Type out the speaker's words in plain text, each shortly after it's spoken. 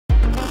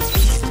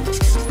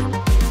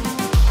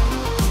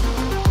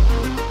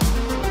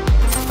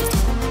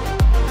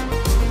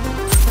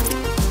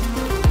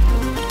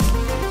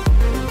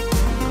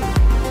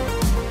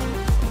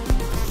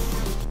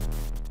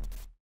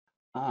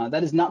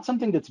That is not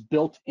something that's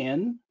built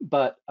in,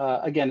 but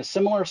again, a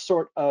similar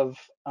sort of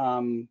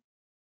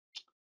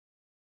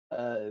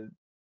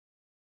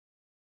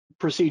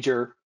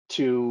procedure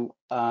to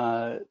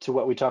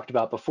what we talked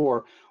about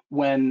before.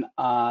 When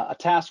a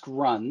task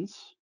runs,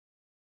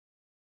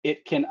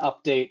 it can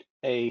update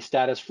a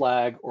status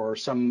flag or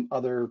some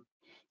other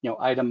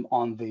item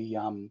on the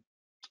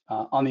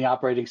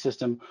operating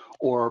system,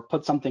 or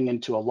put something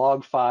into a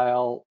log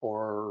file,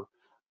 or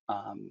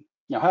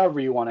however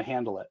you want to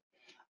handle it.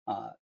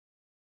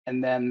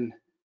 And then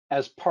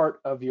as part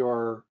of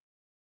your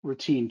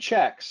routine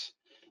checks,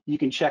 you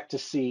can check to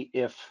see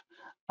if,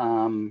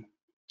 let's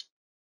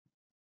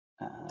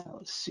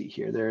see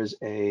here, there's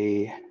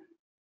an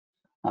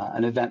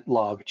event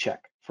log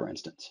check, for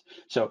instance.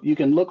 So you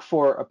can look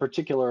for a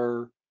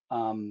particular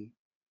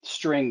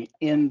string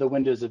in the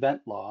Windows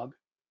event log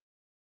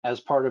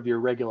as part of your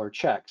regular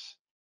checks,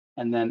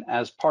 and then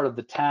as part of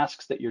the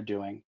tasks that you're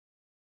doing,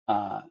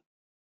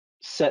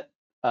 set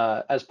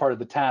as part of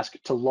the task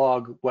to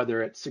log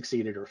whether it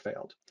succeeded or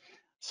failed.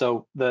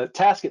 So the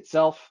task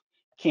itself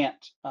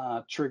can't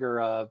trigger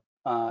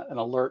an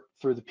alert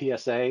through the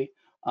PSA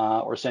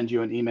or send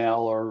you an email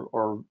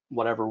or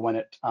whatever when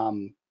it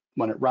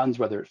runs,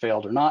 whether it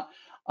failed or not.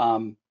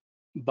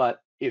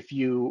 But if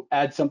you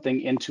add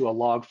something into a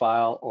log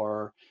file,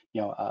 or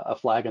a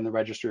flag in the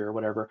registry or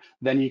whatever,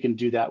 then you can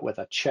do that with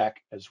a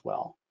check as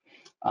well.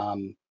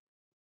 And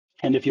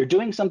if you're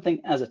doing something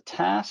as a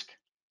task,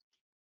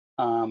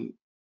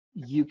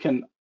 you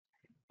can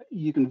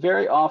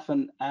very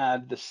often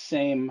add the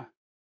same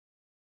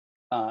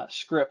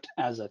script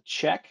as a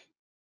check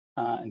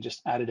and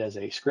just add it as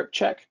a script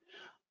check.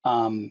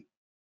 Again,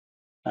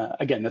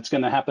 that's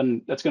going to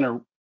happen. That's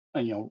going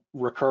to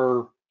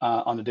recur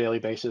on a daily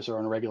basis or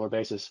on a regular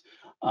basis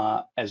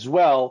as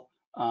well.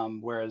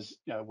 Whereas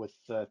with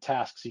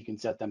tasks, you can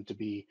set them to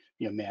be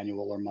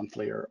manual or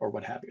monthly or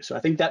what have you. So I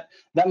think that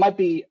might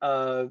be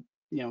a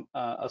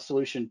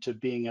solution to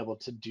being able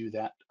to do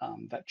that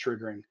that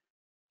triggering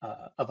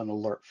of an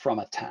alert from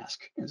a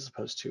task as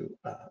opposed to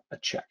a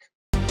check.